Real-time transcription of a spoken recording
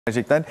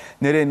Gerçekten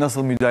nereye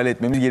nasıl müdahale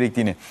etmemiz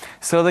gerektiğini.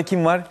 Sırada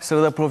kim var?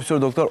 Sırada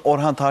Profesör Doktor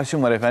Orhan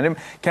Tarçın var efendim.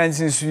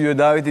 Kendisini stüdyoya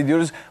davet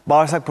ediyoruz.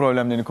 Bağırsak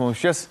problemlerini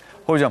konuşacağız.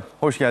 Hocam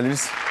hoş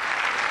geldiniz.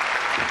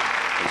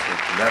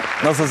 Teşekkürler.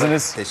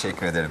 Nasılsınız?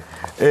 Teşekkür ederim.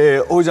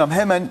 Hocam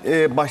hemen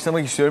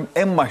başlamak istiyorum.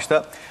 En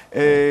başta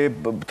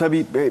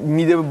tabii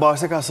mide ve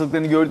bağırsak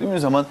hastalıklarını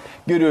gördüğümüz zaman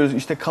görüyoruz.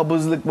 İşte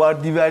kabızlık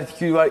var,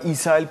 divertikül var,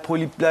 ishal,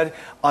 polipler,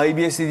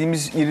 IBS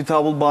dediğimiz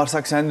irritable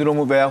bağırsak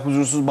sendromu veya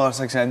huzursuz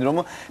bağırsak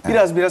sendromu.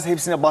 Biraz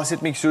hepsine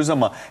bahsetmek istiyoruz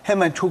ama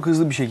hemen çok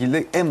hızlı bir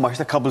şekilde en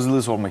başta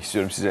kabızlığı sormak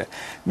istiyorum size.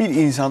 Bir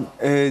insan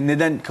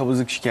neden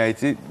kabızlık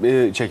şikayeti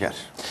çeker?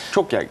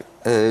 Çok yaygın.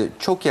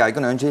 Çok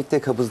yaygın. Öncelikle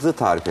kabızlığı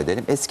tarif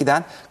edelim.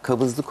 Eskiden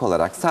kabızlık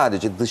olarak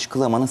sadece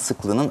dışkılamanın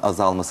sıklığının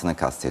azalmasını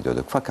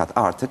kastediyorduk. Fakat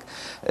artık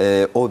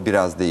o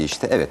biraz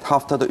değişti. Evet,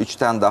 haftada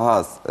 3'ten daha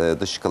az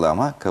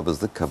dışkılama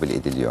kabızlık kabul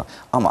ediliyor.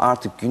 Ama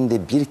artık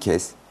günde bir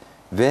kez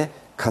ve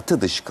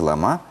katı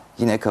dışkılama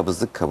yine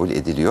kabızlık kabul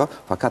ediliyor.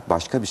 Fakat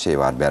başka bir şey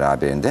var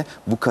beraberinde.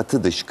 Bu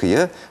katı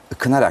dışkıyı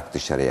ıkınarak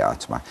dışarıya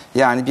atma.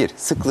 Yani bir,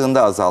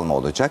 sıklığında azalma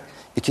olacak.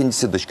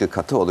 İkincisi dışkı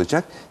katı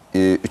olacak.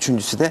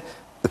 Üçüncüsü de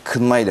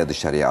ıkınmayla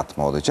dışarıya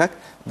atma olacak.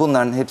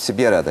 Bunların hepsi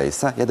bir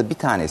aradaysa ya da bir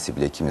tanesi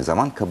bile kimi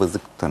zaman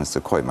kabızlık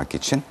tanısı koymak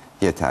için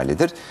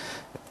yeterlidir.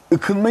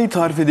 Ikınmayı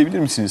tarif edebilir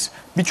misiniz?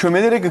 Bir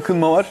çömelerek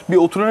ıkınma var, bir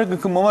oturarak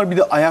ıkınma var, bir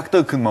de ayakta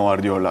ıkınma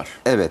var diyorlar.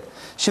 Evet.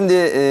 Şimdi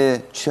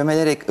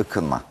çömelerek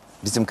ıkınma.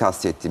 Bizim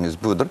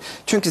kastettiğimiz budur.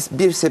 Çünkü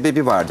bir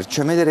sebebi vardır.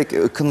 Çömelerek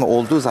ıkınma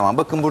olduğu zaman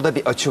bakın burada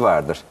bir açı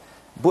vardır.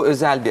 Bu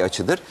özel bir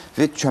açıdır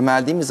ve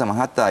çömeldiğimiz zaman,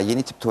 hatta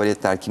yeni tip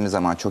tuvaletler kimi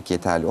zaman çok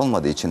yeterli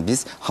olmadığı için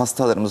biz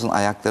hastalarımızın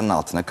ayaklarının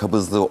altına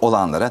kabızlığı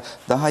olanlara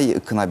daha iyi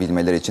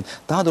ıkınabilmeleri için,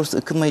 daha doğrusu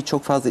ıkınmayı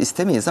çok fazla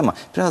istemeyiz ama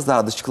biraz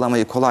daha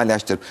dışkılamayı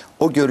kolaylaştırıp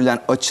o görülen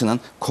açının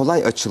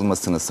kolay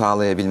açılmasını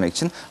sağlayabilmek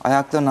için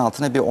ayaklarının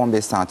altına bir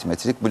 15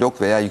 santimetrelik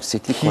blok veya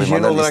yükseklik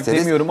koymalarını olarak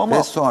isteriz. demiyorum ama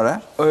ve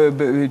sonra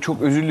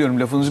çok özür diliyorum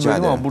lafınızı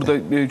böldüm ama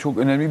burada çok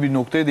önemli bir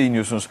noktaya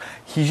değiniyorsunuz.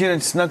 Hijyen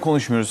açısından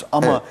konuşmuyoruz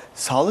ama evet,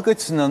 sağlık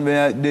açısından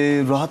veya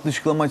rahat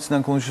dışkılama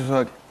açısından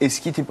konuşursak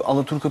eski tip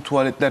alaturka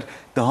tuvaletler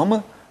daha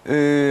mı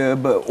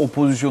o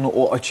pozisyonu,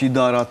 o açıyı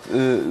daha rahat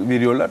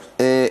veriyorlar?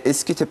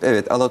 Eski tip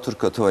evet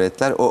alaturka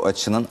tuvaletler o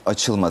açının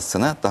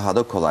açılmasını daha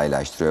da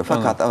kolaylaştırıyor.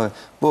 Fakat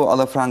bu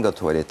alafranga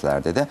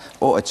tuvaletlerde de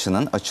o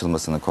açının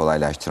açılmasını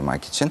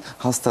kolaylaştırmak için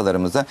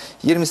hastalarımıza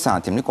 20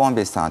 santimlik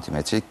 15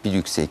 santimetrelik bir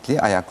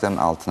yüksekliği ayaklarının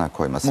altına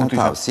koymasını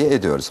tavsiye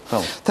ediyoruz.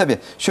 Tamam. Tabii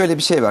şöyle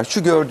bir şey var.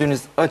 Şu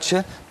gördüğünüz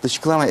açı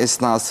dışkılama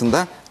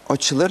esnasında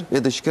açılır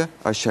ve dışkı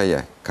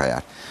aşağıya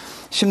kayar.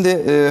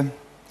 Şimdi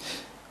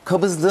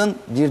kabızlığın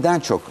birden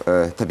çok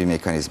tabii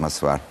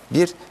mekanizması var.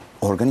 Bir,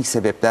 organik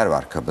sebepler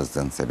var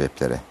kabızlığın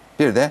sebepleri.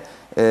 Bir de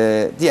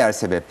diğer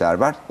sebepler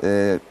var.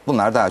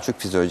 Bunlar daha çok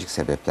fizyolojik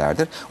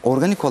sebeplerdir.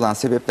 Organik olan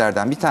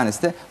sebeplerden bir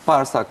tanesi de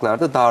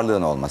bağırsaklarda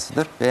darlığın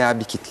olmasıdır veya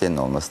bir kitlenin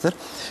olmasıdır.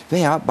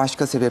 Veya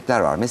başka sebepler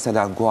var.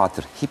 Mesela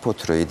guatr,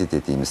 hipotiroidi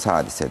dediğimiz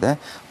hadisede,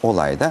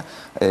 olayda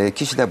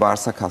kişide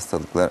bağırsak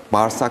hastalıkları,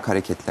 bağırsak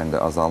hareketlerinde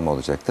azalma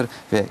olacaktır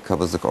ve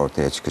kabızlık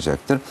ortaya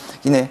çıkacaktır.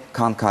 Yine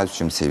kan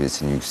kalsiyum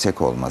seviyesinin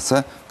yüksek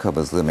olması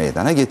kabızlığı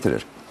meydana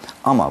getirir.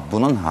 Ama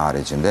bunun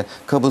haricinde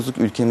kabızlık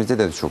ülkemizde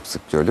de çok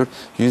sık görülür.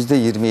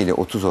 %20 ile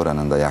 30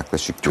 oranında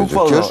yaklaşık gözükür.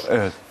 Çok fazla,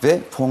 evet. Ve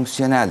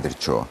fonksiyoneldir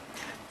çoğu.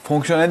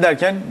 Fonksiyonel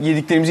derken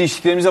yediklerimize,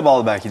 içtiklerimize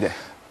bağlı belki de.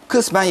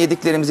 Kısmen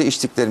yediklerimize,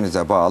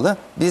 içtiklerimize bağlı.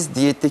 Biz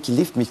diyetteki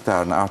lif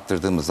miktarını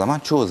arttırdığımız zaman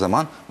çoğu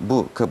zaman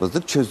bu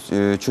kabızlık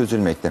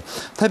çözülmekte.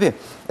 Tabii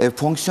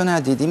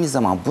fonksiyonel dediğimiz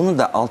zaman bunun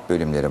da alt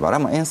bölümleri var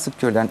ama en sık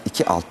görülen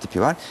iki alt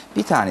tipi var.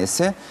 Bir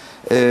tanesi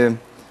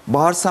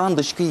bağırsağın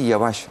dışkıyı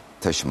yavaş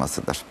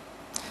taşımasıdır.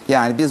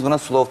 Yani biz buna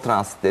slow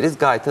transit deriz.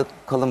 Gayet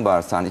kalın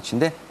bağırsağın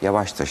içinde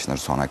yavaş taşınır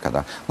sona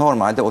kadar.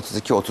 Normalde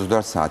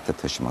 32-34 saatte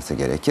taşıması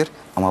gerekir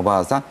ama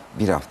bazen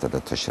bir haftada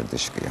taşır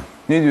dışkıyı.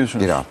 Ne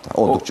diyorsunuz? Bir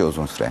hafta. Oldukça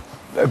uzun süre.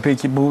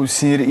 Peki bu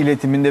sinir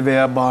iletiminde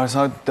veya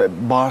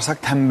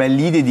bağırsak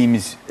tembelliği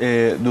dediğimiz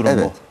durum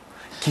evet, mu?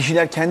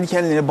 Kişiler kendi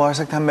kendilerine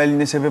bağırsak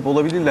tembelliğine sebep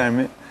olabilirler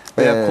mi?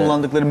 Veya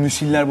kullandıkları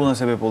müsiller buna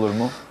sebep olur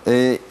mu?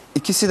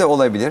 İkisi de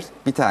olabilir.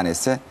 Bir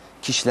tanesi,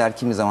 kişiler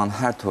kimi zaman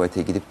her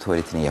tuvalete gidip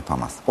tuvaletini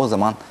yapamaz. O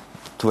zaman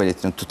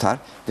tuvaletini tutar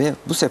ve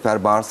bu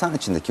sefer bağırsağın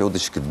içindeki o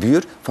dışkı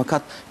büyür.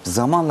 Fakat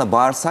zamanla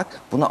bağırsak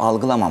bunu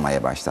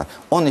algılamamaya başlar.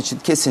 Onun için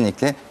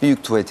kesinlikle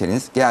büyük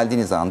tuvaletiniz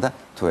geldiğiniz anda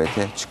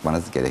tuvalete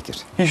çıkmanız gerekir.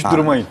 Hiç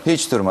durmayın.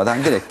 Hiç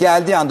durmadan direkt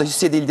geldiği anda,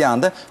 hissedildiği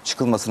anda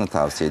çıkılmasını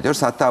tavsiye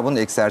ediyoruz. Hatta bunun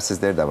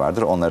egzersizleri de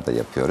vardır. Onları da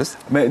yapıyoruz.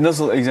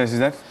 Nasıl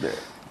egzersizler?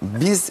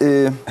 Biz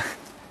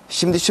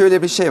şimdi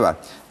şöyle bir şey var.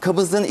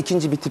 Kabızlığın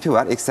ikinci bir tipi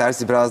var.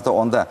 Egzersiz biraz da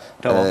onda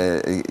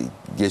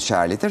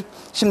geçerlidir.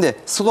 Şimdi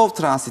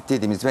slow transit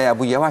dediğimiz veya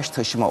bu yavaş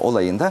taşıma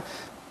olayında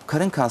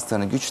karın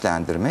kaslarını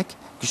güçlendirmek,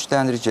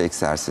 güçlendirici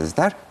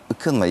egzersizler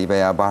ıkınmayı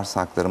veya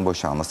bağırsakların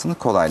boşalmasını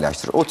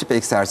kolaylaştırır. O tip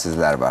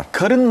egzersizler var.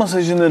 Karın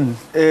masajının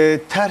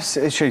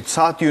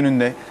saat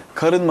yönünde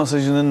karın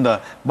masajının da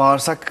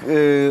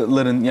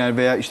bağırsakların yani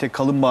veya işte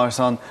kalın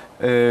bağırsağın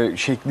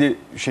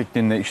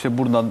şeklinde işte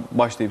buradan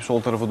başlayıp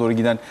sol tarafa doğru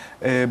giden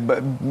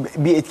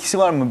bir etkisi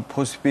var mı?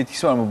 Pozitif bir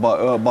etkisi var mı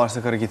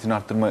bağırsak hareketini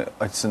arttırma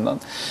açısından?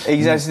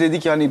 Egzersiz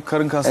dedik yani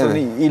karın kaslarını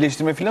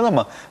iyileştirme falan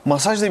ama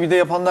masajla bir de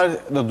yapanlar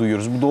da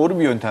duyuyoruz. Bu doğru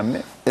bir yöntem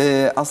mi?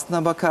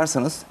 Aslına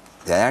bakarsanız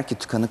eğer ki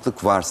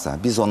tıkanıklık varsa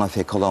biz ona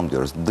fekalom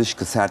diyoruz.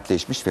 Dışkı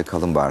sertleşmiş ve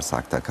kalın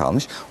bağırsakta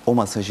kalmış. O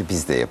masajı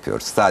biz de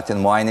yapıyoruz. Zaten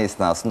muayene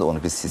esnasında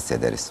onu biz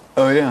hissederiz.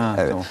 Öyle ha.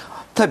 Evet. Tamam.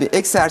 Tabii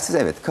egzersiz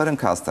evet karın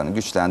kaslarını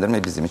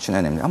güçlendirme bizim için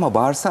önemli. Ama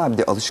bağırsağı bir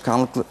de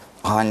alışkanlıklı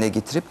haline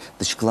getirip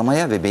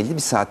dışkılamaya ve belli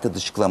bir saatte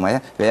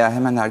dışkılamaya veya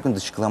hemen her gün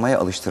dışkılamaya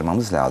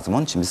alıştırmamız lazım.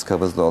 Onun için biz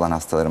kabızlı olan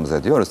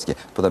hastalarımıza diyoruz ki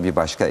bu da bir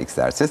başka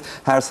egzersiz.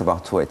 Her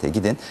sabah tuvalete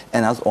gidin,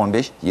 en az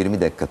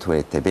 15-20 dakika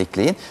tuvalette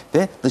bekleyin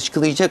ve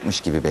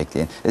dışkılayacakmış gibi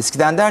bekleyin.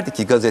 Eskiden derdik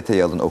ki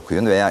gazeteyi alın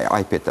okuyun veya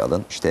iPad'i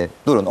alın işte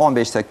durun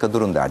 15 dakika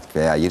durun derdik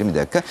veya 20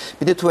 dakika.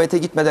 Bir de tuvalete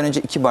gitmeden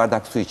önce 2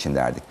 bardak su için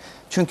derdik.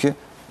 Çünkü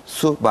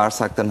su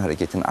bağırsakların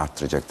hareketini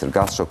arttıracaktır.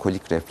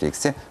 Gastrokolik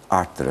refleksi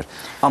arttırır.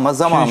 Ama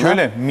zamanla... Şimdi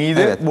şöyle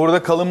mide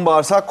burada kalın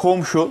bağırsak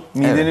komşu.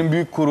 Midenin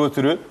büyük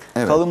kurvatürü.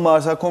 Kalın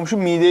bağırsak komşu.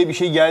 Mideye bir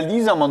şey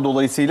geldiği zaman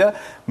dolayısıyla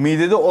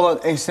midede olan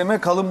esneme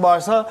kalın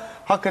bağırsağı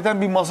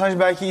hakikaten bir masaj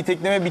belki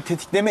itekleme bir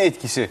tetikleme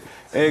etkisi.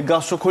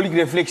 Gastrokolik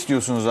refleks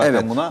diyorsunuz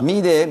zaten buna.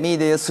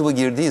 Mideye sıvı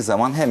girdiği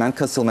zaman hemen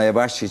kasılmaya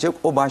başlayacak.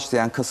 O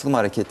başlayan kasılma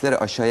hareketleri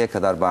aşağıya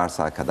kadar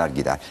bağırsağa kadar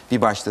gider.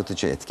 Bir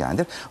başlatıcı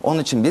etkendir.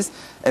 Onun için biz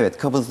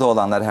kabızlı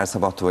olanlar her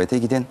sabah tuvalete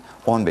gidin.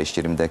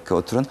 15-20 dakika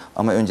oturun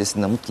ama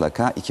öncesinde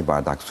mutlaka 2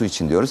 bardak su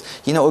için diyoruz.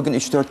 Yine o gün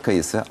 3-4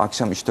 kayısı,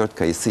 akşam 3-4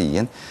 kayısı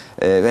yiyin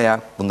veya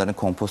bunların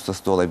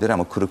kompostosu da olabilir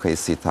ama kuru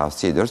kayısıyı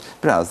tavsiye ediyoruz.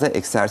 Biraz da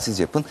egzersiz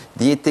yapın.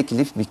 Diyetteki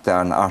lif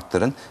miktarını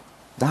arttırın.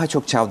 Daha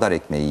çok çavdar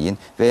ekmeği yiyin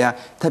veya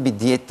tabii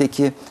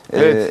diyetteki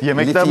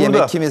yemekler lifi burada.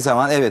 yemek kimi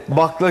zaman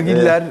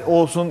baklagiller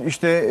olsun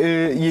işte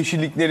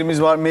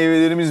yeşilliklerimiz var,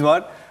 meyvelerimiz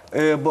var.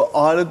 Bu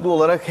ağırlıklı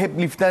olarak hep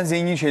liften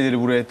zengin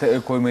şeyleri buraya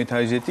koymayı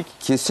tercih ettik.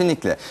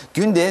 Kesinlikle.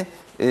 Günde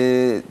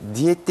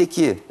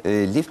diyetteki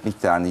lif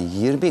miktarını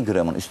 20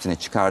 gramın üstüne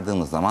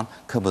çıkardığımız zaman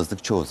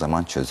kabızlık çoğu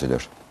zaman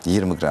çözülür.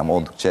 20 gram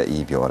oldukça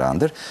iyi bir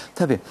orandır.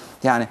 Tabii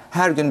yani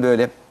her gün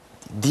böyle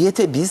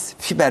diyete biz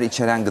fiber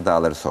içeren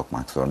gıdaları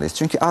sokmak zorundayız.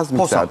 Çünkü az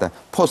miktarda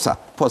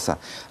posa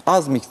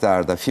az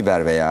miktarda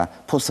fiber veya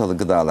posalı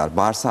gıdalar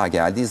bağırsağa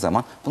geldiği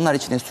zaman bunlar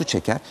içine su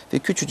çeker ve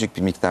küçücük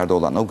bir miktarda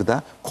olan o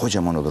gıda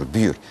kocaman olur,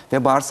 büyür.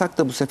 Ve bağırsak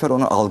da bu sefer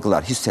onu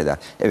algılar, hisseder.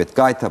 Evet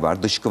gayta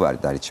var, dışkı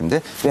var der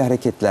içimde ve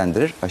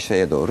hareketlendirir,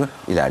 aşağıya doğru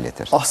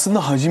ilerletir.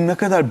 Aslında hacim ne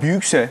kadar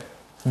büyükse,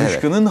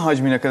 dışkının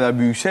hacmi ne kadar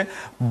büyükse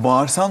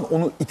bağırsağın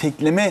onu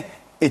itekleme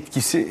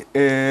etkisi,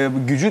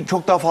 gücü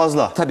çok daha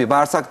fazla. Tabii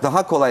bağırsak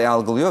daha kolay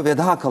algılıyor ve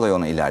daha kolay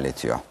onu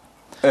ilerletiyor.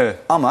 Evet.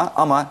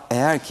 Ama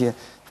eğer ki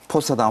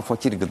posadan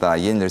fakir gıda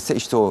yenilirse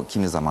işte o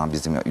kimi zaman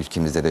bizim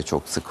ülkemizde de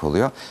çok sık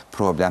oluyor.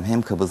 Problem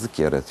hem kabızlık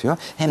yaratıyor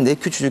hem de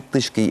küçücük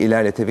dışkıyı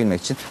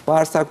ilerletebilmek için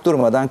bağırsak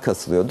durmadan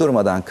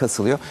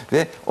kasılıyor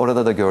ve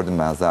orada da gördüm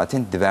ben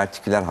zaten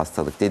divertiküler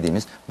hastalık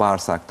dediğimiz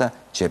bağırsakta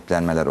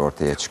ceplenmeler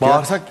ortaya çıkıyor.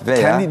 Bağırsak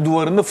kendi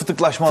duvarında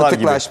fıtıklaşmalar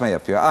gibi.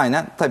 Yapıyor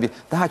aynen tabii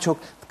daha çok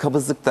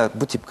kabızlıkta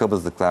bu tip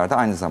kabızlıklarda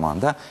aynı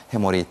zamanda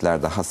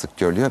hemoroidler daha sık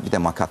görülüyor bir de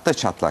makatta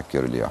çatlak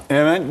görülüyor.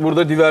 Hemen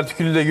burada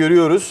divertikülü de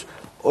görüyoruz.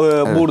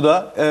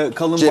 Burada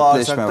kalın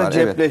bağırsakta var,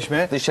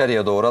 cepleşme.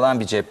 Dışarıya doğru olan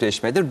bir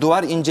cepleşmedir.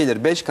 Duvar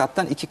incelir. 5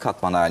 kattan 2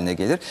 katman haline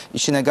gelir.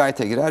 İçine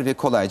gayta girer ve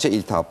kolayca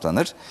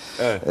iltihaplanır.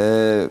 Evet.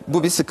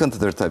 Bu bir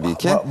sıkıntıdır tabii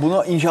ki.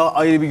 Bunu inşallah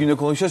ayrı bir günde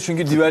konuşacağız.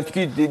 Çünkü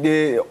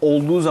divertikül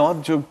olduğu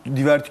zaman çok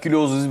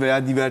divertiküloz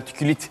veya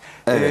divertikülit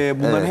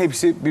bunların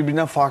hepsi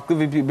birbirinden farklı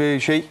ve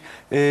bir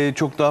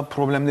çok daha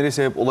problemlere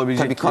sebep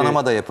olabilecek. Tabii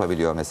kanama da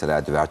yapabiliyor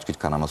mesela divertikül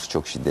kanaması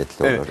çok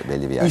şiddetli olur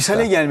belli bir yaşta.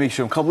 İshale gelmek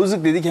istiyorum.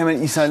 Kabızlık dedik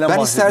hemen ishalden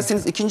bahsedelim.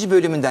 İsterseniz ikinci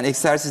bölümünden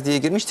egzersiz diye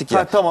girmiştik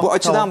ya. Bu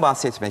açıdan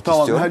bahsetmek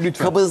istiyorum.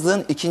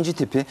 Kabızlığın ikinci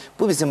tipi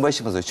bu bizim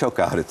başımızı çok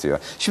ağrıtıyor.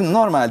 Şimdi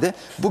normalde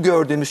bu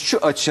gördüğümüz şu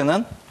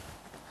açının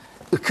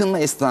ıkınma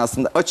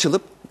esnasında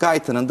açılıp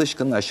gaytanın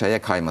dışkının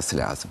aşağıya kayması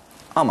lazım.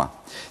 Ama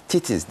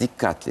titiz,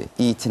 dikkatli,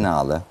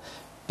 itinalı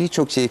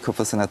birçok şeyi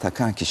kafasına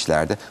takan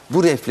kişilerde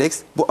bu refleks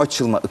bu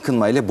açılma,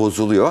 ıkınma ile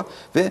bozuluyor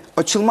ve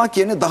açılmak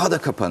yerine daha da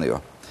kapanıyor.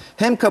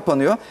 Hem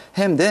kapanıyor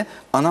hem de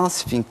anal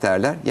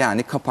sfinkterler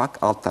yani kapak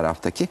alt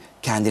taraftaki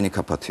kendini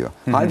kapatıyor.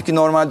 Halbuki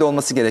normalde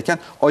olması gereken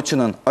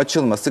açının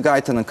açılması,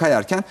 gaytanın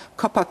kayarken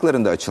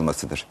kapakların da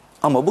açılmasıdır.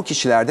 Ama bu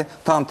kişilerde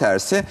tam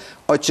tersi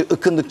açı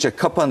ıkındıkça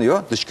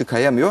kapanıyor, dışkı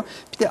kayamıyor.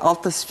 Bir de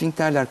altta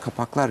sfinkterler,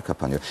 kapaklar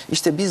kapanıyor.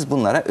 İşte biz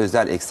bunlara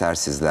özel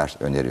egzersizler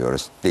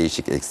öneriyoruz.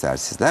 Değişik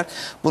egzersizler.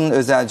 Bunun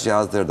özel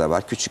cihazları da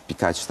var. Küçük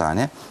birkaç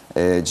tane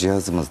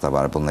cihazımız da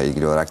var bununla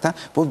ilgili olarak da.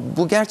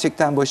 Bu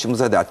gerçekten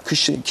başımıza dert.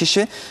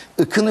 Kişi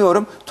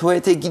ıkınıyorum,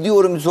 tuvalete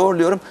gidiyorum,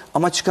 zorluyorum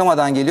ama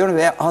çıkamadan geliyorum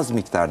veya az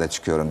miktarda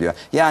çıkıyorum diyor.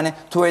 Yani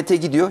tuvalete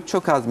gidiyor,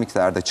 çok az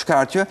miktarda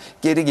çıkartıyor,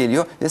 geri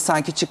geliyor ve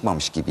sanki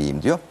çıkmamış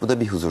gibiyim diyor. Bu da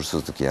bir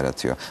huzursuzluk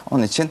yaratıyor.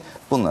 Onun için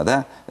bununla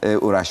da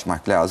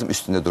uğraşmak lazım,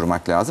 üstünde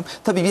durmak lazım.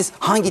 Tabii biz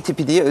hangi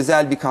tipi diye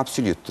özel bir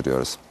kapsül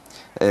yutturuyoruz.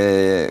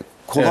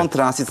 kolon Evet.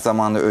 transit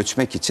zamanını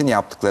ölçmek için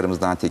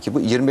yaptıklarımızdan teki bu.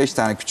 25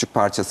 tane küçük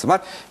parçası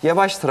var.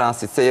 Yavaş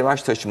transitse,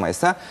 yavaş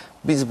taşımaysa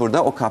biz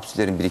burada o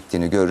kapsüllerin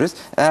biriktiğini görürüz.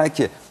 Eğer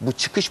ki bu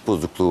çıkış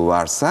bozukluğu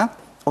varsa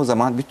o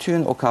zaman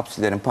bütün o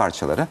kapsüllerin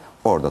parçaları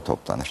orada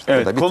toplanır. Bu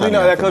Evet, da bir konuyla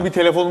tanı alakalı yöntemi. bir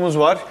telefonumuz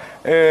var.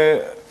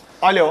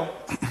 Alo.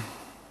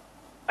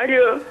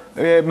 Alo.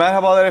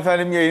 Merhabalar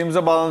efendim,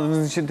 yayınımıza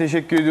bağlandığınız için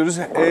teşekkür ediyoruz.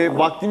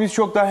 Vaktimiz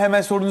çok dar,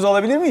 hemen sorunuzu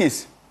alabilir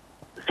miyiz?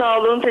 Sağ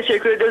olun,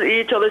 teşekkür ederiz.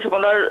 İyi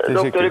çalışmalar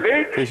doktor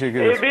bey.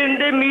 Teşekkür ederiz. Benim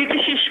de mide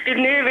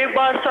şişkinliği ve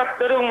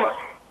bağırsaklarım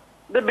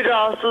da bir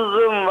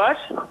rahatsızlığım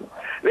var.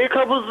 Ve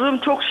kabızlığım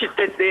çok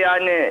şiddetli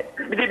yani.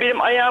 Bir de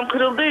benim ayağım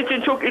kırıldığı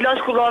için çok ilaç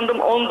kullandım.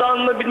 Ondan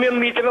mı bilmiyorum,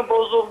 mideme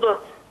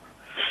bozuldu.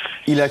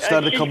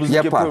 İlaçlarda Yani kabızlık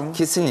Yapar. yapıyor mu?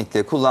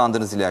 Kesinlikle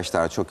kullandığınız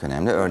ilaçlar çok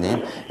önemli.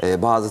 Örneğin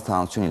bazı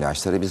tansiyon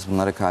ilaçları biz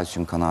bunlara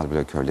kalsiyum kanal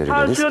blokörleri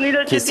veririz. Tansiyon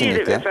ilacı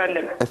değilim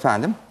efendim.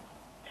 Efendim?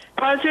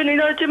 Tansiyon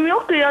ilacım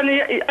yok da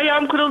yani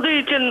ayağım kırıldığı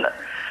için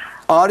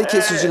Ağrı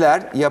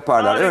kesiciler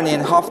yaparlar. ağrı- Örneğin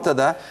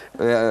haftada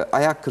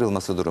ayak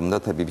kırılması durumunda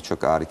tabii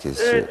birçok ağrı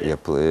kesici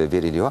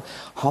veriliyor.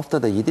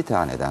 Haftada 7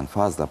 taneden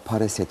fazla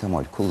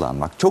parasetamol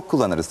kullanmak. Çok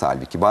kullanırız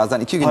halbuki. Bazen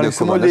 2 günde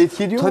Parasetamol de kullanırız.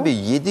 etki ediyor mu? Tabii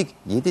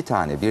 7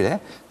 tane bile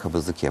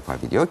kabızlık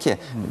yapabiliyor ki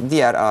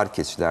diğer ağrı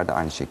kesiciler de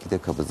aynı şekilde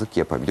kabızlık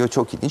yapabiliyor.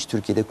 Çok ilginç.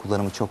 Türkiye'de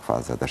kullanımı çok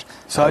fazladır.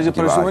 Sadece Bu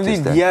gibi parasetamol ağrı değil,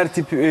 kesiciler. diğer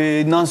tip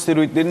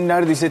non-steroidlerin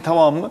neredeyse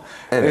tamamı.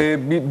 Evet.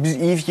 Biz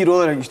iyi fikir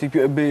olarak işte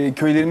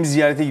köylerimizi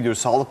ziyarete gidiyoruz.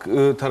 Sağlık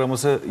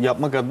taraması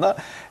yapmak adına.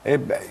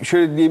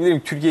 Şöyle diyebilirim,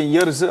 Türkiye'nin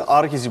yarısı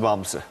ağrı kesici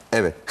bağımlısı.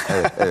 Evet.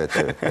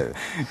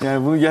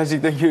 Yani bunu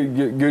gerçekten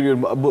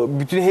görüyorum.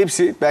 Bütün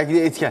hepsi belki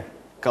de etken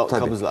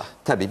kabızlığa.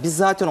 Tabii biz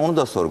zaten onu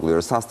da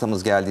sorguluyoruz.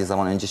 Hastamız geldiği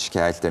zaman önce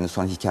şikayetlerini,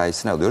 sonra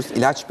hikayesini alıyoruz.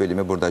 İlaç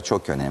bölümü burada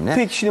çok önemli.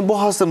 Peki şimdi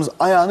bu hastamız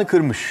ayağını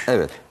kırmış.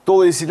 Evet.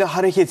 Dolayısıyla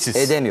hareketsiz.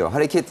 Edemiyor.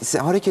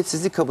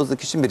 Hareketsizlik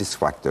kabızlık için bir risk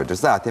faktörüdür.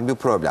 Zaten bir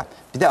problem.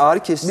 Bir de ağrı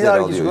Bir kesicileri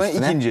ağrı alıyor kesici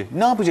üstüne. ikinci.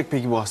 Ne yapacak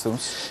peki bu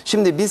hastamız?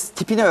 Şimdi biz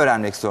tipini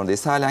öğrenmek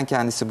zorundayız. Halen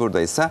kendisi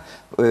buradaysa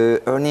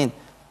örneğin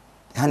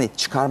hani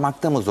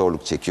çıkarmakta mı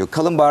zorluk çekiyor?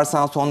 Kalın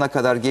bağırsağın sonuna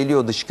kadar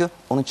geliyor dışkı.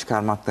 Onu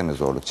çıkarmakta mı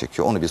zorluk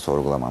çekiyor? Onu bir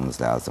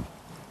sorgulamamız lazım.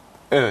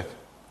 Evet.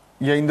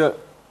 Yayında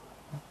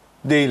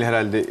değil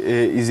herhalde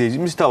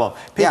izleyicimiz. Tamam.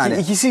 Peki Yani-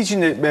 ikisi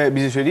için de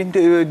bize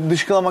söyleyin.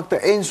 Dışkılamakta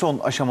en son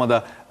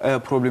aşamada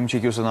problemi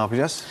çekiyorsa ne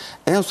yapacağız?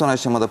 En son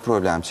aşamada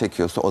problem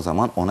çekiyorsa o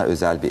zaman ona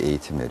özel bir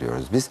eğitim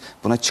veriyoruz. Biz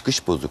buna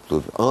çıkış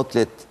bozukluğu,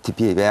 outlet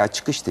tipi veya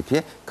çıkış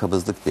tipi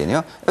kabızlık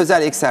deniyor.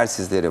 Özel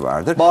egzersizleri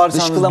vardır.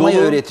 Bağırsağınız Dışkılamayı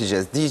dolu,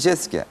 öğreteceğiz.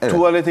 Diyeceğiz ki evet.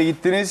 Tuvalete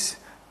gittiniz,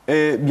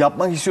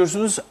 yapmak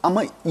istiyorsunuz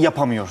ama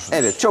yapamıyorsunuz.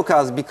 Evet, çok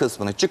az bir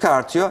kısmını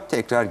çıkartıyor,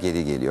 tekrar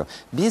geri geliyor.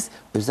 Biz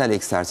özel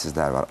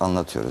egzersizler var,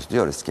 anlatıyoruz.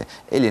 Diyoruz ki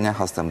elini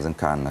hastamızın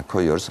karnına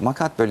koyuyoruz.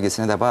 Makat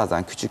bölgesine de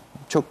bazen küçük,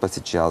 çok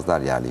basit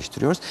cihazlar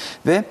yerleştiriyoruz.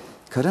 Ve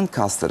karın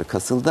kasları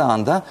kasıldığı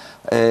anda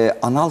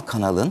anal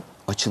kanalın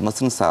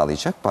açılmasını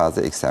sağlayacak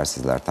bazı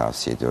egzersizler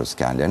tavsiye ediyoruz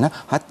kendilerine.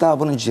 Hatta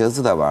bunun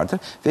cihazı da vardır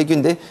ve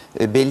günde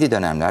belli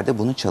dönemlerde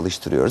bunu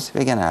çalıştırıyoruz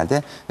ve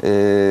genelde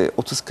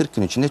 30-40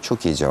 gün içinde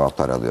çok iyi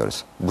cevaplar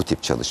alıyoruz bu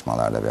tip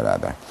çalışmalarla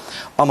beraber.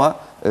 Ama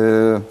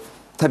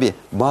tabii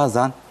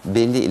bazen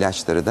belli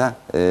ilaçları da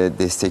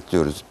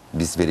destekliyoruz.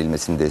 Biz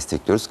verilmesini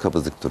destekliyoruz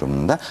kabızlık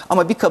durumunda.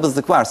 Ama bir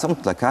kabızlık varsa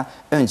mutlaka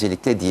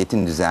öncelikle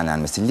diyetin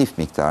düzenlenmesi, lif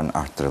miktarının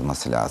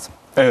arttırılması lazım.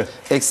 Evet.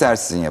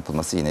 Egzersizin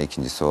yapılması yine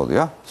ikincisi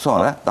oluyor.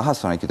 Sonra daha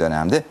sonraki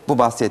dönemde bu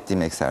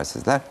bahsettiğim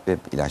egzersizler ve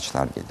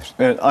ilaçlar gelir.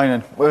 Evet,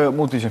 aynen.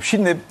 Muhteşem.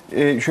 Şimdi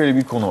şöyle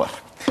bir konu var.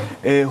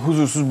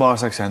 Huzursuz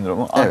bağırsak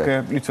sendromu.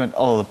 Arkaya lütfen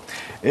alalım.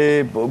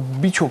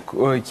 Birçok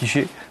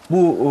kişi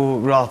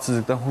bu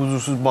rahatsızlıktan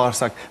huzursuz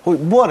bağırsak.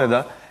 Bu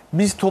arada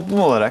biz toplum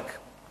olarak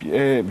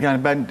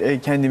yani ben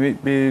kendimi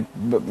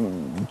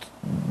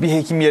bir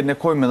hekim yerine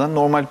koymadan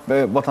normal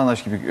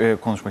vatandaş gibi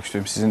konuşmak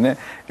istiyorum sizinle.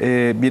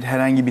 Bir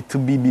herhangi bir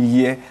tıbbi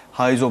bilgiye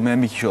haiz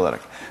olmayan bir kişi olarak.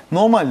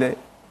 Normalde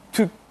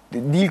Türk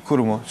Dil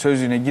Kurumu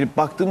sözlüğüne girip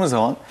baktığımız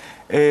zaman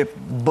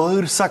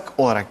bağırsak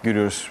olarak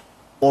görüyoruz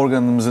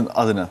organımızın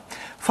adını.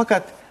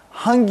 Fakat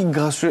hangi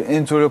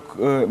gastroenterolog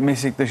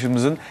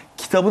meslektaşımızın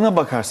kitabına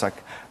bakarsak,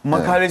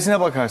 makalesine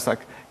bakarsak,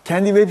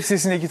 kendi web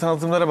sitesindeki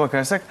tanıtımlara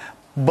bakarsak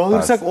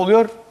bağırsak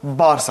oluyor,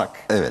 bağırsak.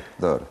 Evet,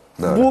 doğru.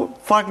 Bu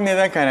fark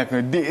neden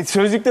kaynaklanıyor?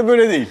 Sözlükte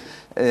böyle değil.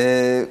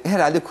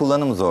 Herhalde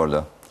kullanım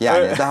zorlu. Yani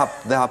Evet.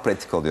 daha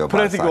pratik oluyor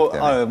Pratik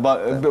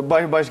bağırsak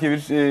demek. başka bir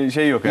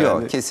şey yok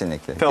herhalde. Yok,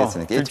 kesinlikle. Tamam.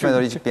 Kesinlikle. Çünkü-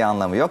 Etimolojik bir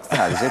anlamı yok.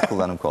 Sadece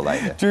kullanım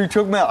kolaylığı. Çünkü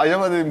çok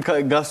acaba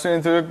dedim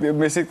gastroenterolog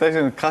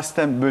meslektaşlarının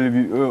kasten böyle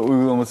bir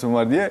uygulaması mı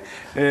var diye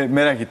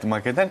merak ettim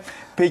hakikaten.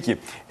 Peki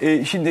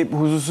şimdi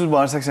huzursuz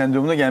bağırsak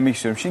sendromuna gelmek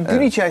istiyorum. Şimdi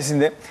gün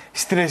içerisinde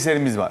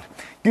streslerimiz var.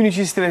 Gün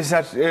içi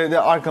stresler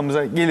de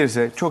arkamıza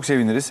gelirse çok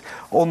seviniriz.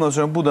 Ondan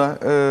sonra bu da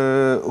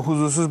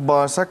huzursuz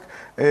bağırsak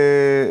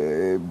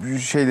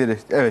şeyleri,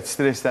 evet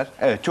stresler,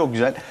 evet çok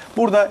güzel.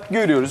 Burada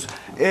görüyoruz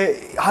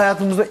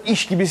hayatımızda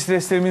iş gibi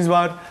streslerimiz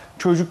var.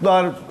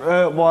 çocuklar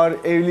var,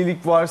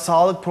 evlilik var,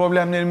 sağlık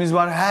problemlerimiz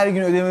var, her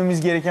gün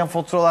ödememiz gereken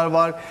faturalar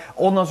var.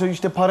 Ondan sonra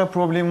işte para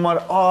problemi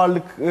var,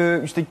 ağırlık,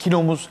 işte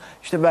kilomuz,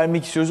 işte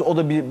vermek istiyoruz. O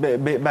da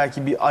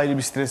belki bir ayrı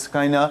bir stres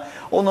kaynağı.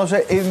 Ondan sonra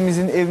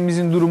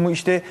evimizin durumu,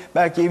 işte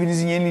belki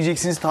evinizi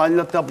yenileyeceksiniz,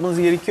 tadilat yapmanız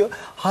gerekiyor.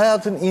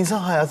 İnsan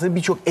hayatını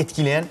birçok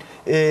etkileyen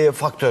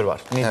faktör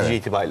var netice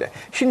itibariyle.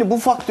 Şimdi bu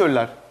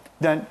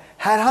faktörlerden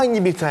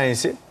herhangi bir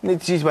tanesi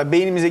netice itibariyle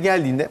beynimize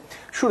geldiğinde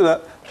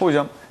şurada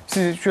hocam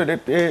sizi şöyle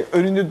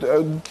önünde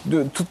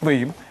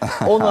tutmayayım.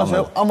 Ondan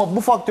sonra ama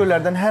bu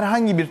faktörlerden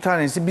herhangi bir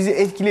tanesi bizi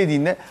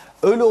etkilediğinde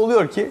öyle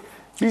oluyor ki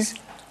biz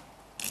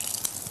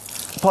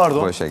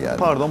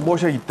pardon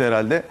boşa gitti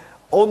herhalde.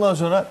 Ondan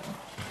sonra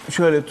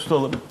şöyle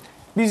tutalım.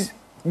 Biz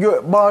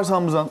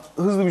bağırsağımızdan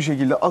hızlı bir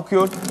şekilde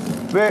akıyor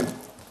ve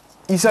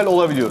ishal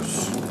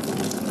olabiliyoruz.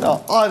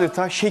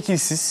 Adeta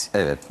şekilsiz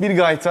bir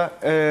gayta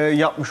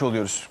yapmış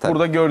oluyoruz. Tabii.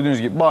 Burada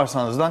gördüğünüz gibi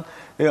bağırsağınızdan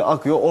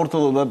akıyor.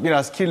 Ortalığı da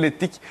biraz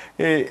kirlettik.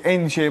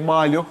 Endişeye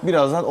mal yok.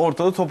 Birazdan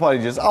ortalığı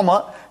toparlayacağız.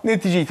 Ama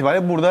netice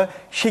itibariyle burada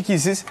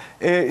şekilsiz,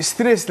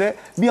 stresle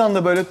bir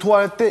anda böyle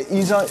tuvalette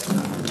insan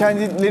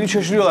kendileri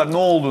şaşırıyorlar ne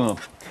olduğunu.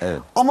 Evet.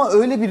 Ama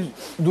öyle bir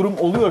durum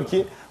oluyor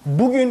ki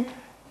bugün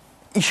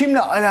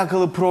işimle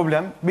alakalı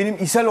problem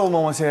benim ishal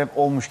olmama sebep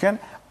olmuşken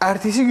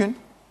ertesi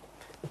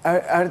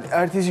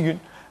gün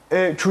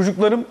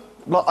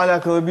çocuklarımla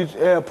alakalı bir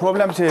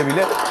problem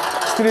sebebiyle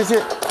strese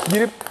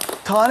girip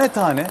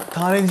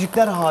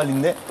tanecikler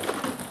halinde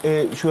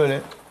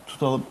şöyle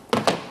tutalım.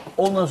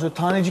 Ondan sonra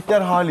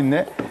tanecikler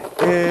halinde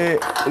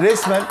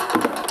resmen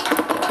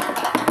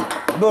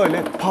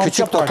böyle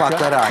küçük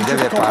topaklar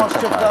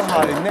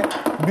halinde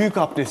büyük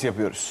abdest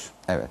yapıyoruz.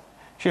 Evet.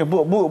 Şimdi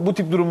bu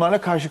tip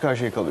durumlarla karşı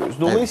karşıya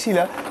kalıyoruz.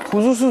 Dolayısıyla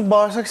huzursuz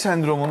bağırsak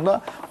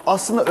sendromunda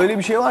aslında öyle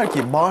bir şey var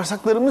ki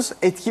bağırsaklarımız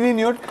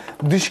etkileniyor,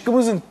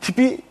 dışkımızın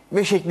tipi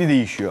ve şekli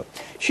değişiyor.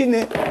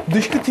 Şimdi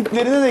dışkı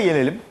tiplerine de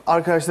gelelim.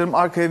 Arkadaşlarım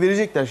arkaya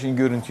verecekler şimdi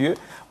görüntüyü.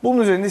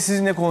 Bunun üzerinde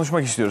sizinle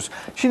konuşmak istiyoruz.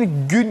 Şimdi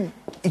gün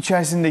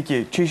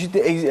içerisindeki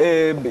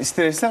çeşitli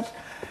stresler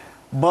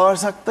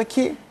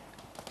bağırsaktaki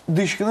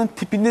dışkının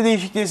tipinde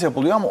değişikliğe sebep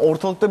oluyor ama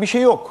ortalıkta bir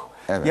şey yok.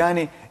 Evet.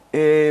 Yani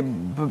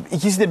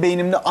ikisi de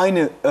beynimde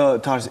aynı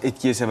tarz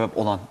etkiye sebep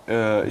olan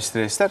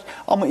stresler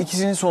ama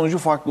ikisinin sonucu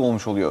farklı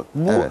olmuş oluyor.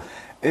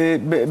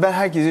 Ben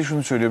herkese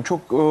şunu söylüyorum.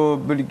 Çok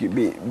böyle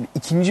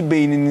ikinci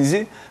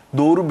beyninizi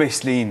doğru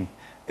besleyin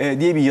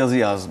diye bir yazı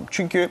yazdım.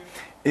 Çünkü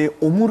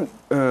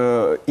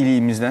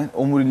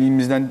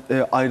omuriliğimizden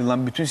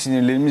ayrılan bütün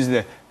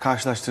sinirlerimizle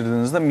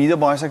karşılaştırdığınızda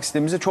mide bağırsak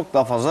sistemimizde çok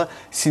daha fazla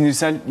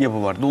sinirsel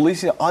yapı var.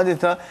 Dolayısıyla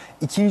adeta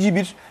ikinci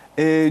bir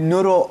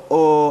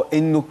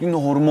nöroendokrin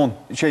hormon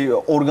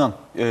organ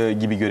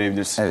gibi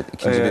görebiliriz. Evet,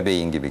 ikinci bir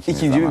beyin gibi.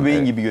 İkinci bir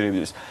beyin gibi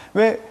görebiliriz.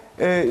 Ve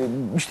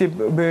işte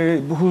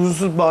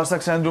huzursuz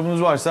bağırsak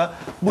sendromunuz varsa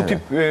bu tip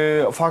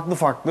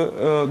farklı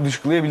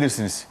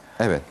dışkılayabilirsiniz.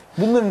 Evet.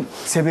 Bunların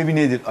sebebi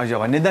nedir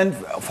acaba? Neden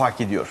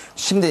fark ediyor?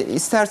 Şimdi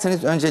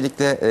isterseniz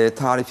öncelikle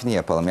tarifini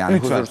yapalım. Yani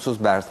lütfen.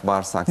 Huzursuz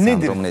bağırsak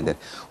sendromu nedir?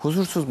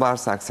 Huzursuz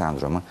bağırsak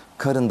sendromu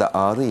karında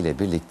ağrı ile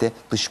birlikte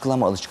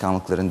dışkılama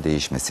alışkanlıklarının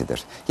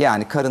değişmesidir.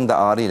 Yani karında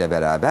ağrı ile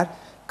beraber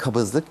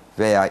kabızlık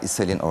veya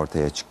ishalin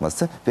ortaya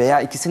çıkması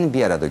veya ikisinin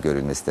bir arada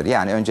görülmesidir.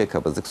 Yani önce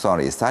kabızlık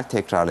sonra ishal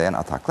tekrarlayan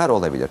ataklar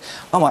olabilir.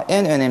 Ama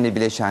en önemli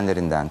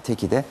bileşenlerinden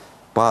teki de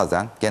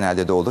bazen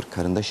genelde de olur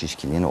karında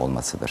şişkinliğin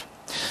olmasıdır.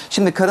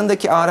 Şimdi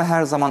karındaki ağrı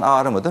her zaman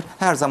ağrı mıdır?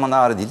 Her zaman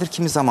ağrı değildir.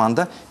 Kimi zaman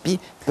da bir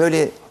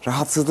böyle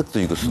rahatsızlık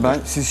duygusudur. Ben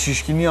siz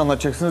şişkinliği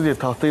anlatacaksınız diye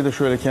tahtayı da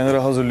şöyle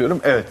kenara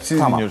hazırlıyorum. Evet, siz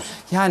dinliyoruz.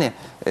 Yani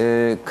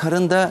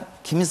karında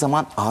kimi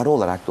zaman ağrı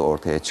olarak da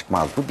ortaya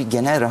çıkmaz. Bu bir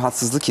genel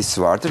rahatsızlık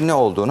hissi vardır. Ne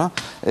olduğunu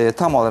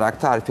tam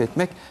olarak tarif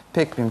etmek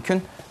pek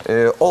mümkün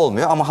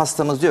olmuyor. Ama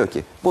hastamız diyor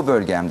ki bu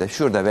bölgemde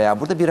şurada veya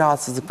burada bir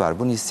rahatsızlık var.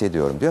 Bunu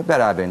hissediyorum diyor.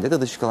 Beraberinde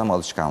de dışkılama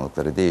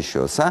alışkanlıkları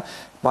değişiyorsa,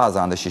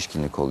 bazen de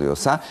şişkinlik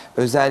oluyorsa,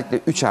 özellikle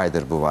 3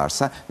 aydır bu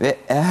varsa ve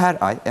her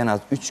ay en az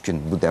 3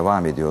 gün bu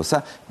devam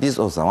ediyorsa biz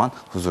o zaman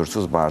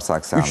huzursuz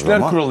bağırsak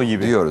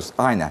sendromu diyoruz.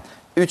 Aynen.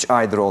 3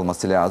 aydır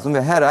olması lazım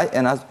ve her ay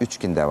en az 3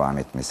 gün devam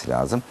etmesi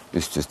lazım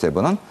üst üste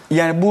bunun.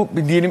 Yani bu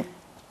diyelim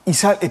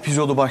ishal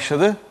epizodu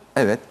başladı.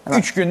 Evet.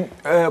 3 gün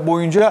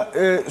boyunca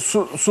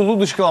sulu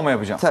dışkılama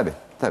yapacağım. Tabii,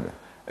 tabii.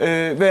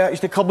 Veya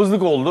işte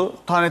kabızlık oldu.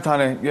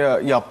 Tane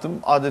yaptım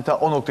adeta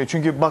o noktaya.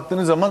 Çünkü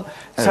baktığınız zaman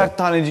sert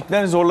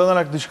tanecikler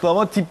zorlanarak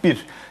dışkılama tip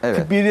 1. Evet.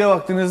 Tip 1'e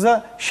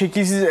baktığınızda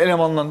şekilsiz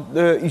elemandan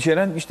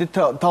içeren işte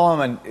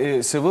tamamen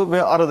sıvı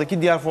ve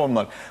aradaki diğer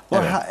formlar. Bu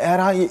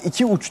herhangi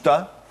iki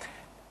uçta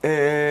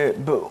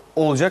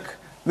olacak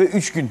ve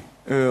 3 gün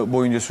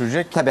boyunca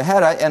sürecek. Tabii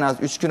her ay en az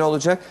 3 gün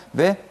olacak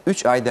ve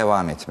 3 ay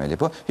devam etmeli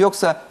bu.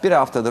 Yoksa bir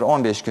haftadır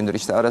 15 gündür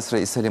işte ara sıra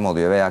ishalim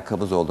oluyor veya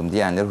kabız oldum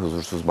diyenler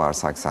huzursuz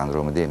bağırsak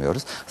sendromu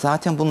demiyoruz.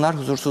 Zaten bunlar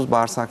huzursuz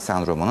bağırsak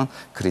sendromunun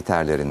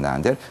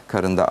kriterlerindendir.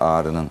 Karında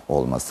ağrının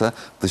olması,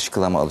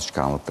 dışkılama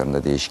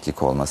alışkanlıklarında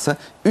değişiklik olması,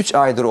 3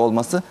 aydır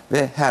olması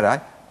ve her ay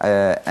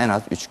en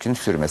az 3 gün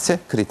sürmesi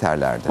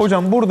kriterlerdir.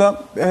 Hocam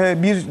burada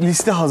bir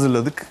liste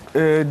hazırladık.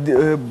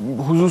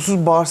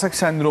 Huzursuz bağırsak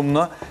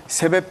sendromuna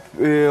sebep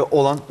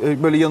olan,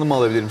 böyle yanıma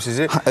alabilirim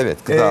sizi.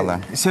 Evet, gıdalar.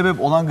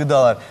 Sebep olan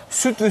gıdalar.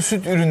 Süt ve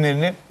süt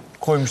ürünlerini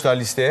koymuşlar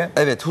listeye.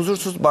 Evet,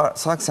 huzursuz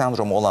bağırsak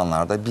sendromu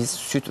olanlarda biz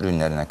süt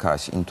ürünlerine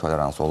karşı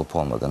intolerans olup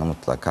olmadığını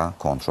mutlaka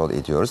kontrol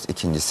ediyoruz.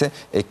 İkincisi,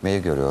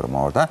 ekmeği görüyorum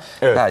orada.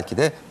 Evet. Belki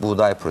de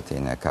buğday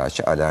proteinine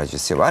karşı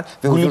alerjisi var.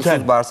 Ve Gluten.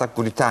 huzursuz bağırsak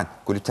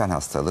gluten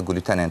hastalığı,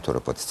 gluten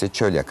enteropatisi,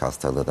 çölyak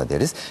hastalığı da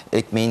deriz.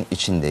 Ekmeğin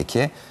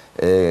içindeki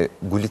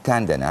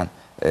gluten denen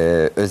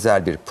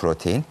özel bir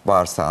protein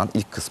bağırsağın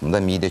ilk kısmında,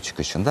 mide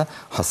çıkışında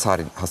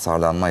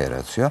hasarlanma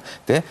yaratıyor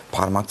ve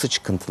parmaksı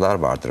çıkıntılar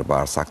vardır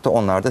bağırsakta.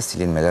 Onlar da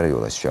silinmelere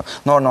yol açıyor.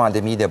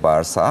 Normalde mide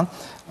bağırsağın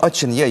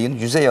açın yayın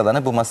yüzey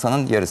alanı bu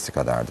masanın yarısı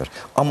kadardır.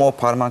 Ama o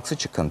parmaksı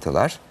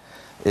çıkıntılar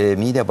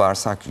mide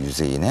bağırsak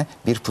yüzeyini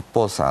bir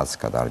futbol sahası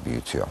kadar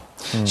büyütüyor.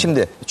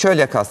 Şimdi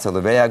çölyak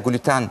hastalığı veya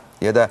gluten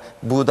ya da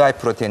buğday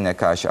proteinine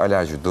karşı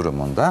alerji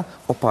durumunda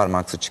o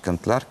parmaksı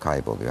çıkıntılar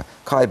kayboluyor.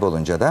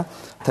 Kaybolunca da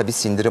tabii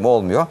sindirim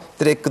olmuyor.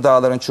 Direkt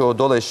gıdaların çoğu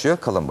dolaşıyor,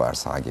 kalın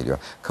bağırsağa geliyor.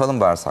 Kalın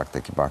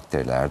bağırsaktaki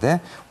bakteriler de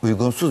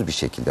uygunsuz bir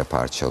şekilde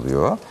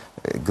parçalıyor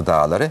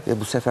gıdaları ve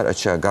bu sefer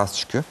açığa gaz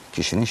çıkıyor.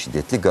 Kişinin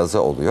şiddetli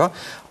gazı oluyor.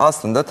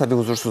 Aslında tabii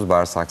huzursuz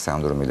bağırsak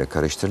sendromuyla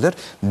karıştırılır.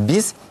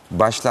 Biz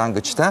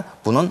başlangıçta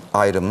bunun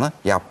ayrımını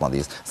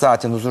yapmalıyız.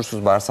 Zaten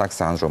huzursuz bağırsak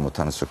sendromu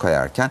tanısı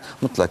koyarken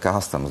mutlaka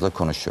hastamızla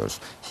konuşuyoruz.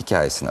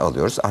 Hikayesini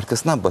alıyoruz.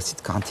 Arkasından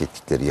basit kan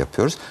tetkikleri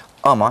yapıyoruz.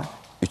 Ama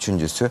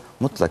üçüncüsü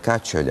mutlaka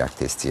çölyak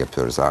testi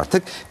yapıyoruz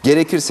artık.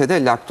 Gerekirse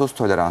de laktoz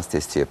tolerans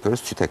testi yapıyoruz.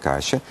 Süte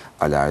karşı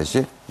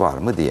alerji var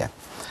mı diye.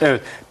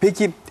 Evet.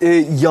 Peki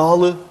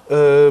yağlı,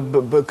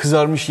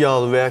 kızarmış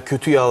yağlı veya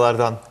kötü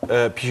yağlardan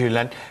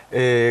pişirilen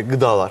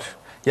gıdalar.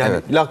 Yani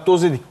Evet.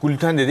 laktoz dedik,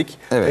 gluten dedik.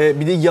 Evet.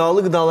 Bir de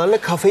yağlı gıdalarla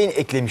kafein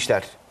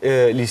eklemişler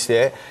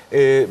listeye.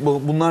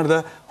 Bunlar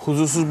da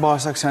huzursuz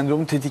bağırsak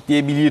sendromunu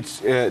tetikleyebilir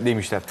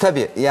demişler.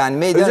 Tabii yani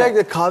meydana...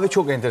 Özellikle kahve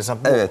çok enteresan.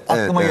 Evet,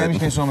 Aklıma evet,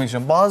 gelmişken sormak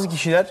istiyorum. Bazı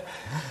kişiler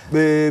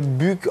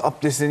büyük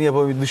abdestlerini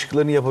yapabilmek,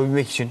 dışkılarını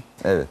yapabilmek için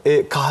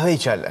kahve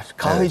içerler.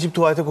 Kahve içip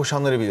tuvalete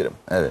koşanları bilirim.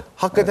 Evet.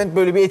 Hakikaten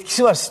böyle bir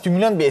etkisi var.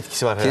 Stimülen bir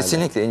etkisi var herhalde.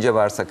 Kesinlikle ince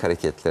bağırsak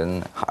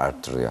hareketlerini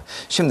arttırıyor.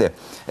 Şimdi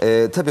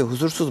tabii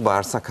huzursuz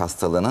bağırsak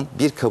hastalığının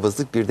bir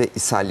kabızlık bir de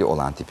ishalli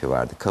olan tipi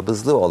vardı.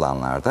 Kabızlığı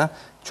olanlarda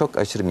çok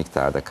aşırı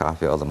miktarda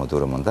kahve alımı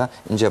durumunda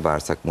ince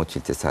bağırsak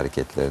motilitesi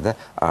hareketleri de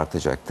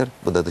artacaktır.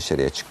 Bu da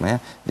dışarıya çıkmaya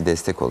bir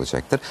destek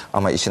olacaktır.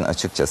 Ama işin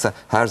açıkçası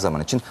her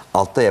zaman için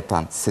altta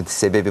yapan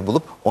sebebi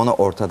bulup onu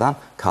ortadan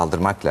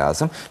kaldırmak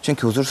lazım.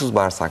 Çünkü huzursuz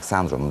bağırsak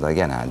sendromunda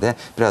genelde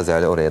biraz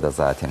öyle oraya da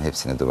zaten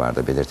hepsini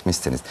duvarda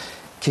belirtmişsiniz.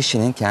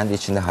 Kişinin kendi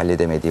içinde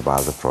halledemediği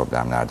bazı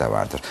problemler de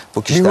vardır.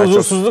 Bu bir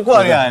huzursuzluk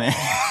var yani.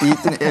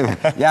 Evet.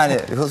 Yani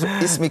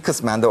ismi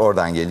kısmen de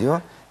oradan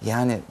geliyor.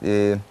 Yani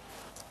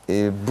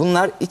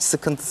bunlar iç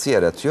sıkıntısı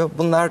yaratıyor.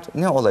 Bunlar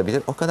ne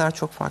olabilir? O kadar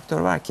çok faktör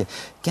var ki.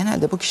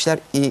 Genelde bu kişiler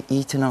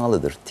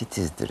itinalıdır,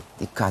 titizdir,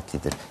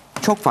 dikkatlidir.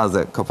 Çok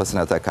fazla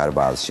kafasına takar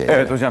bazı şeyleri.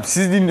 Evet hocam,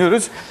 sizi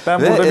dinliyoruz.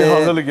 Ben burada bir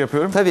hazırlık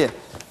yapıyorum. Tabii.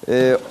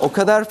 O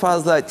kadar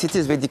fazla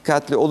titiz ve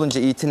dikkatli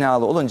olunca,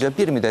 itinalı olunca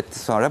bir müddet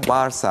sonra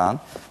bağırsağın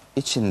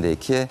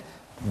içindeki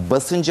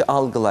basıncı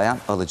algılayan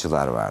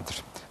alıcılar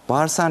vardır.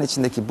 Bağırsağın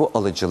içindeki bu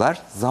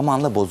alıcılar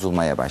zamanla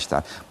bozulmaya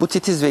başlar. Bu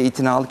titiz ve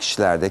itinalı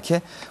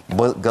kişilerdeki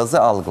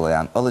gazı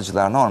algılayan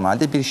alıcılar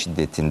normalde 1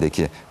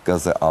 şiddetindeki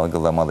gazı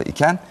algılamalı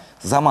iken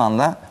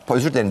zamanla,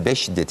 özür dilerim 5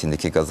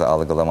 şiddetindeki gazı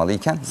algılamalı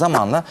iken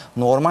zamanla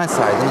normal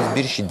saydığımız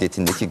 1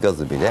 şiddetindeki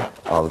gazı bile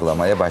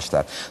algılamaya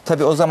başlar.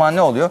 Tabii o zaman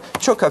ne oluyor?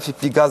 Çok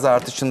hafif bir gaz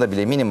artışında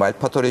bile minimal,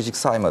 patolojik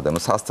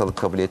saymadığımız, hastalık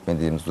kabul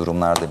etmediğimiz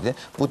durumlarda bile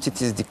bu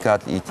titiz,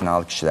 dikkatli,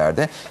 itinalı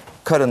kişilerde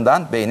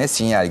karından beyne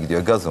sinyal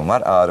gidiyor. Gazım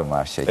var, ağrım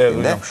var şeklinde. Evet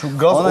hocam, şu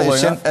gaz Onun olayına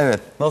için,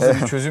 nasıl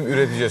bir çözüm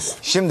üreteceğiz?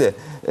 Şimdi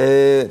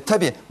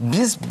tabii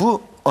biz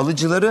bu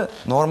alıcıları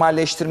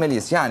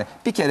normalleştirmeliyiz. Yani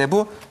bir kere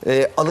bu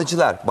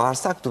alıcılar,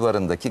 bağırsak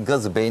duvarındaki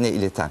gazı beyne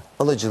ileten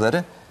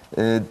alıcıları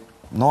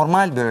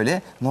normal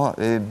böyle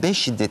 5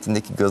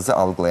 şiddetindeki gazı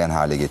algılayan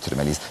hale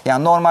getirmeliyiz.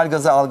 Yani normal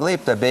gazı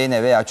algılayıp da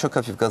beyne veya çok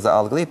hafif gazı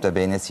algılayıp da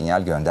beyne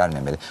sinyal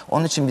göndermemeli.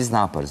 Onun için biz ne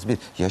yaparız? Bir,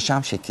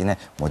 yaşam şeklini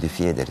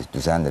modifiye ederiz,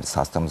 düzenleriz.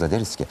 Hastamıza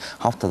deriz ki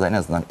haftada en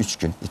azından 3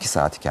 gün 2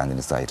 saati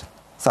kendinize ayırın.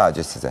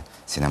 Sadece size.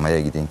 Sinemaya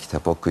gidin,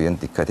 kitap okuyun,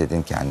 dikkat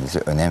edin, kendinize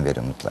önem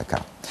verin mutlaka.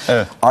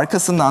 Evet.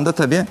 Arkasından da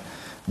tabii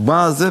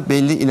bazı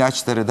belli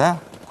ilaçları da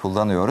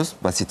kullanıyoruz,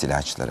 basit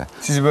ilaçları.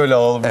 Sizi böyle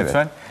alalım Evet.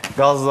 lütfen.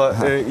 Gazla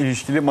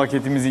ilişkili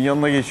maketimizin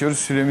yanına geçiyoruz.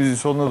 Süremizin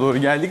sonuna doğru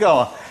geldik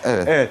ama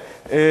Evet.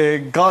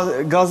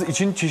 Gaz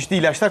için çeşitli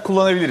ilaçlar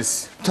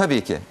kullanabiliriz.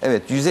 Tabii ki.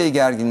 Evet, yüzey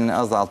gerginliğini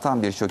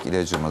azaltan birçok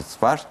ilacımız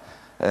var.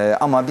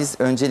 Ama biz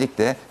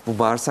öncelikle bu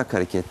bağırsak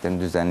hareketlerini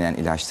düzenleyen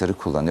ilaçları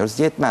kullanıyoruz.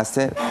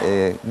 Yetmezse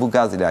bu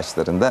gaz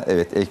ilaçlarını da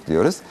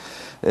ekliyoruz.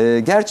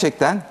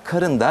 Gerçekten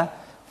karında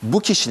bu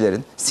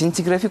kişilerin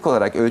sintigrafik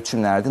olarak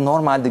ölçümlerde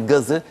normalde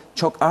gazı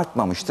çok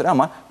artmamıştır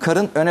ama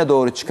karın öne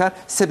doğru çıkar.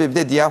 Sebebi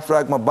de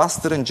diyafragma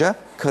bastırınca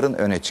karın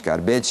öne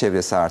çıkar. Bel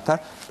çevresi artar.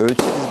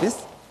 Ölçeriz biz.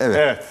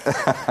 Evet.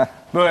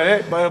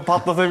 Böyle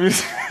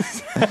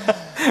patlatabilirsiniz.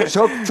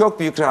 Çok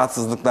büyük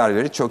rahatsızlıklar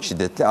verir, çok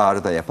şiddetli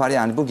ağrı da yapar.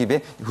 Yani bu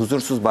gibi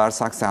huzursuz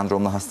bağırsak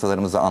sendromlu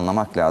hastalarımızı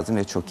anlamak lazım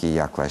ve çok iyi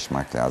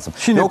yaklaşmak lazım.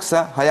 Şimdi,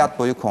 yoksa hayat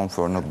boyu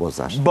konforunu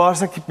bozar.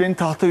 Bağırsak tiplerini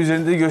tahta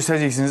üzerinde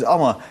göstereceksiniz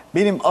ama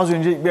benim az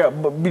önce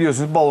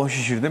biliyorsunuz balon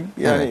şişirdim.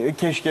 Yani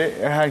keşke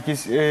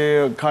herkes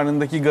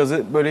karnındaki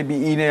gazı böyle bir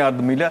iğne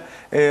yardımıyla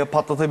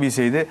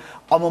patlatabilseydi.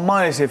 Ama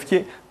maalesef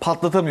ki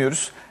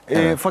patlatamıyoruz.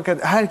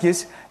 Fakat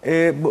herkes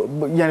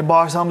yani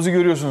bağırsağımızı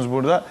görüyorsunuz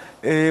burada.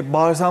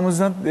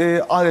 Bağırsağımızdan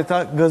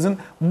adeta gazın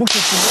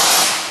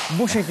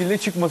bu şekilde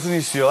çıkmasını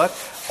istiyorlar.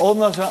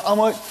 Ondan sonra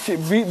ama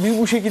biz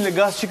bu şekilde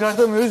gaz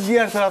çıkartamıyoruz.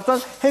 Diğer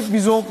taraftan hep bir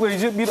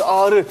zonklayıcı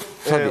bir ağrı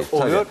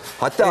oluyor.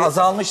 Hatta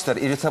azalmıştır.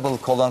 Irritable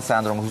kolon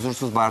sendromu,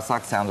 huzursuz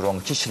bağırsak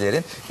sendromu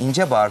kişilerin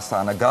ince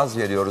bağırsağına gaz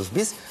veriyoruz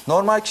biz.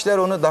 Normal kişiler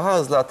onu daha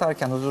hızlı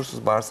atarken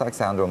huzursuz bağırsak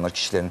sendromlu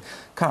kişilerin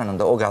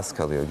karnında o gaz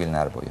kalıyor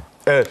günler boyu.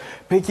 Evet.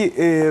 Peki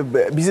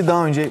bizi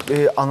daha önce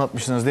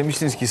anlatmıştınız.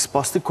 Demiştiniz ki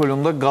spastik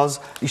kolonda gaz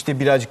işte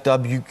birazcık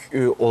daha büyük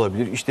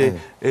olabilir. İşte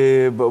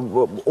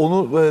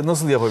onu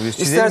nasıl yapabiliriz?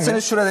 Çizelim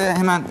İsterseniz mi? şurada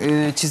hemen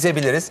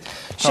çizebiliriz.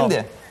 Şimdi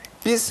Tamam.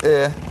 biz...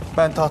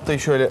 Ben tahtayı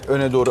şöyle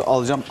öne doğru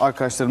alacağım.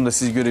 Arkadaşlarım da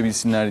sizi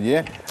görebilsinler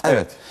diye.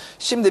 Evet.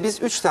 Şimdi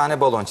biz 3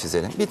 tane balon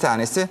çizelim. Bir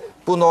tanesi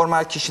bu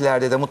normal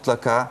kişilerde de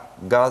mutlaka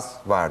gaz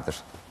vardır.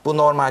 Bu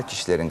normal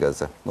kişilerin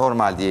gazı.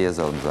 Normal diye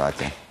yazalım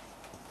zaten.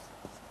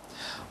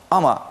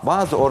 Ama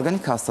bazı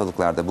organik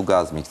hastalıklarda bu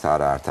gaz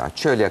miktarı artar.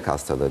 Çölyak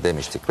hastalığı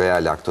demiştik veya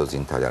laktoz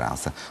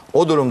intoleransı.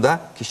 O durumda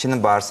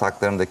kişinin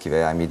bağırsaklarındaki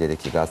veya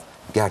midedeki gaz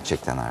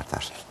gerçekten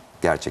artar.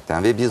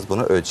 Gerçekten ve biz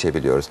bunu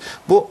ölçebiliyoruz.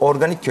 Bu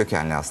organik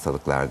kökenli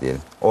hastalıklar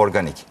diyelim.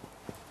 Organik.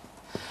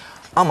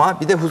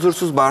 Ama bir de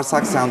huzursuz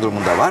bağırsak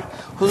sendromunda var.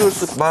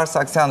 Huzursuz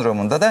bağırsak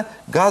sendromunda da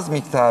gaz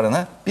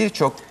miktarını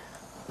birçok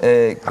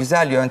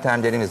güzel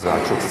yöntemlerimiz var.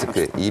 Çok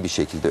sıkı, iyi bir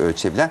şekilde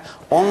ölçebilen.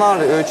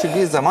 Onlarla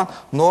ölçüldüğü zaman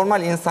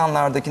normal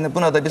insanlardakini,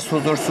 buna da bir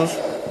huzursuz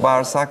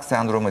bağırsak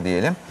sendromu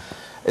diyelim.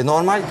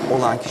 Normal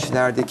olan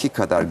kişilerdeki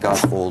kadar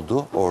gaz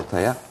olduğu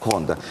ortaya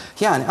kondu.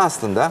 Yani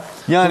aslında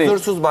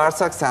huzursuz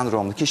bağırsak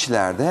sendromlu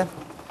kişilerde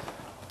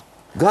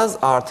gaz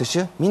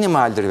artışı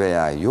minimaldir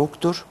veya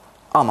yoktur.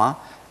 Ama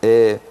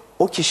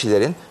o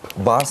kişilerin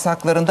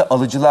bağırsaklarında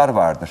alıcılar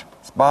vardır.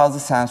 Bazı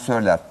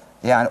sensörler.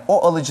 Yani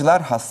o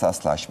alıcılar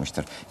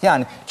hassaslaşmıştır.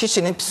 Yani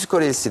kişinin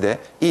psikolojisi de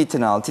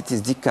itinalı,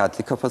 titiz,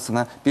 dikkatli,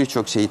 kafasına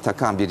birçok şeyi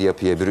takan bir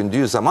yapıya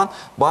büründüğü zaman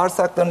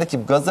bağırsaklarındaki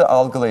gazı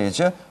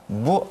algılayıcı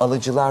bu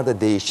alıcılar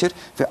da değişir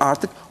ve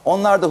artık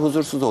onlar da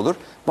huzursuz olur.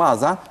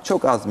 Bazen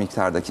çok az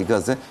miktardaki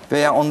gazı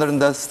veya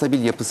onların da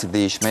stabil yapısı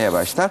değişmeye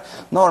başlar.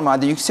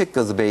 Normalde yüksek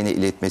gazı beyne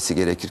iletmesi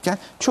gerekirken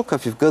çok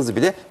hafif gazı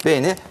bile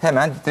beyne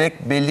hemen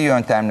direkt belli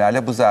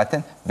yöntemlerle, bu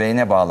zaten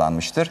beyne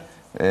bağlanmıştır.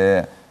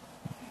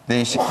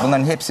 Değişik,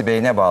 bunların hepsi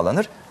beyne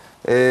bağlanır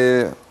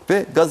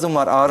ve gazım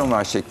var, ağrım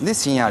var şeklinde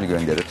sinyal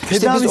gönderir.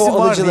 Tedavisi biz o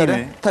var alıcıları, değil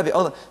mi? tabii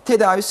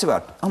tedavisi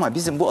var ama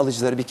bizim bu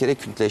alıcıları bir kere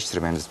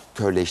küntleştirmemiz,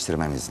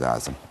 körleştirmemiz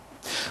lazım.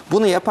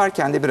 Bunu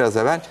yaparken de biraz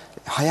evvel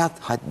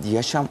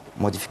yaşam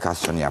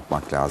modifikasyonu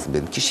yapmak lazım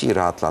dedim. Kişiyi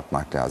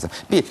rahatlatmak lazım.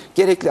 Bir,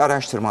 gerekli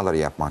araştırmaları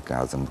yapmak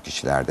lazım bu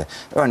kişilerde.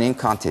 Örneğin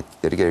kan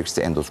tetkikleri,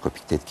 gerekirse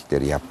endoskopik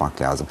tetkikleri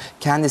yapmak lazım.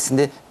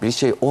 Kendisinde bir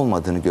şey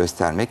olmadığını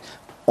göstermek,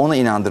 ona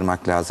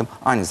inandırmak lazım.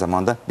 Aynı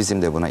zamanda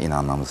bizim de buna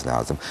inanmamız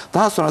lazım.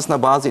 Daha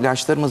sonrasında bazı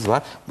ilaçlarımız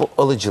var. Bu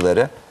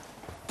alıcıları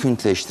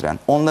küntleştiren,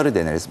 onları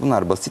deneriz.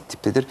 Bunlar basit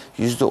tiptedir.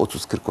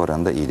 %30-40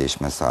 oranında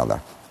iyileşme sağlar.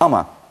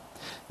 Ama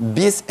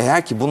biz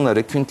eğer ki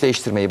bunları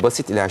küntleştirmeyi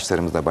basit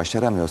ilaçlarımızla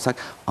başaramıyorsak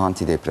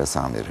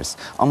antidepresan veririz.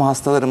 Ama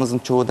hastalarımızın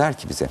çoğu der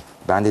ki bize,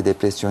 bende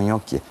depresyon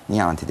yok ki,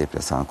 niye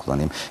antidepresan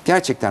kullanayım?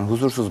 Gerçekten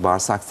huzursuz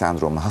bağırsak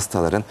sendromlu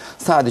hastaların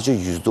sadece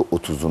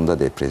 %30'unda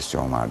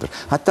depresyon vardır.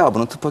 Hatta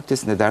bunu tıp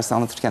fakültesinde ders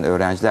anlatırken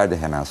öğrenciler de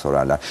hemen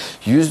sorarlar.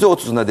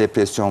 %30'unda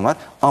depresyon var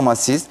ama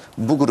siz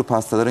bu grup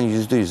hastaların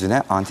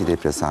 %100'üne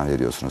antidepresan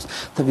veriyorsunuz.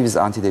 Tabii biz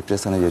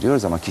antidepresanı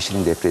veriyoruz ama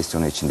kişinin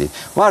depresyonu için değil.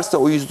 Varsa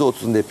o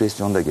 %30'un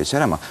depresyonu da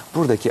geçer ama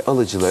buradaki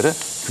alıcıları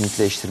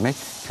küntleştirmek,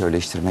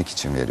 körleştirmek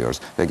için veriyoruz.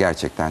 Ve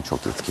gerçekten çok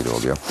etkili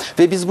oluyor.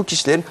 Ve biz bu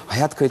kişilerin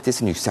hayat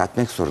kalitesini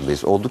yükseltmek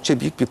zorundayız. Oldukça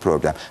büyük bir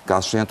problem.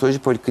 Gastroenteroloji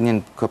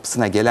polikliniğinin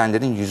kapısına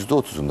gelenlerin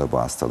 %30'unda bu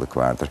hastalık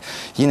vardır.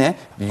 Yine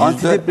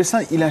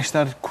antidepresan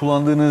ilaçlar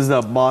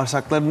kullandığınızda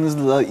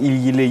bağırsaklarınızla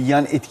ilgili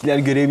yan etkiler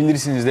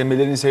görebilirsiniz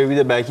demelerinin sebebi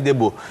de belki de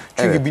bu.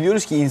 Çünkü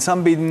biliyoruz ki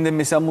insan beyninde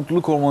mesela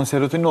mutluluk hormonu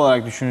serotonin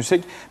olarak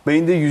düşünürsek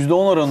beyinde %10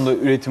 oranında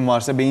üretim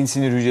varsa beyin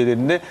sinir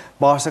hücrelerinde,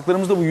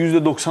 bağırsaklarımızda bu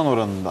 %90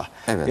 oranında.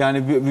 Evet.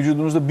 Yani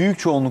vücudumuzda büyük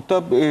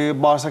çoğunlukta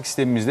bağırsak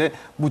sistemimizde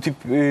bu tip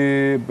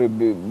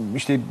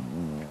işte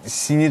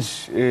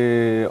sinir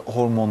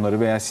hormonları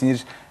veya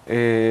sinir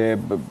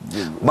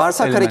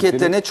bağırsak elementleri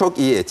hareketlerine çok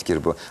iyi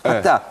etkir bu.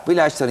 Hatta bu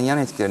ilaçların yan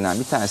etkilerinden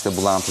bir tanesi de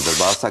bulantıdır.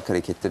 Bağırsak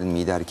hareketlerin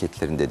mide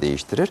hareketlerini de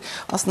değiştirir.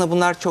 Aslında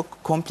bunlar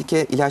çok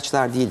komplike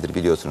ilaçlar değildir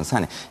biliyorsunuz.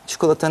 Hani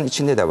çikolatanın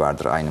içinde de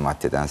vardır aynı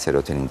maddeden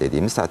serotonin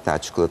dediğimiz. Hatta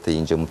çikolata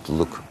yiyince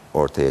mutluluk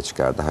ortaya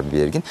çıkar, daha bir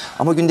belirgin.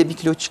 Ama günde 1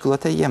 kilo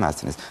çikolata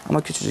yiyemezsiniz.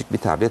 Ama küçücük bir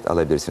tablet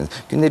alabilirsiniz.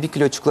 Günde 1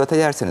 kilo çikolata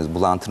yerseniz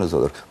bulantınız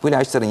olur. Bu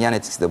ilaçların yan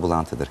etkisi de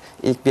bulantıdır.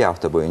 İlk bir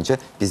hafta boyunca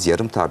biz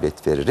yarım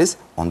tablet veririz.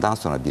 Ondan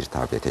sonra bir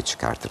tablete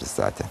çıkartırız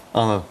zaten.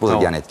 Anladım. Bu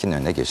Tamam. yan etkinin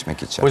önüne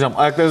geçmek için. Hocam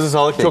ayaklarınıza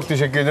sağlık. Peki. Çok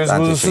teşekkür ediyoruz. Ben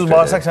Huzursuz teşekkür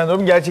bağırsak ederim.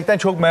 sendromu gerçekten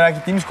çok merak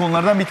ettiğimiz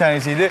konulardan bir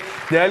tanesiydi.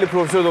 Değerli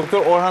Profesör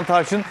Doktor Orhan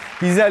Tarçın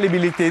bizlerle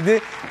birlikteydi.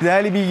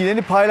 Değerli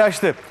bilgilerini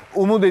paylaştı.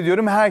 Umut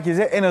ediyorum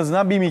herkese en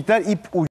azından bir miktar ip ucu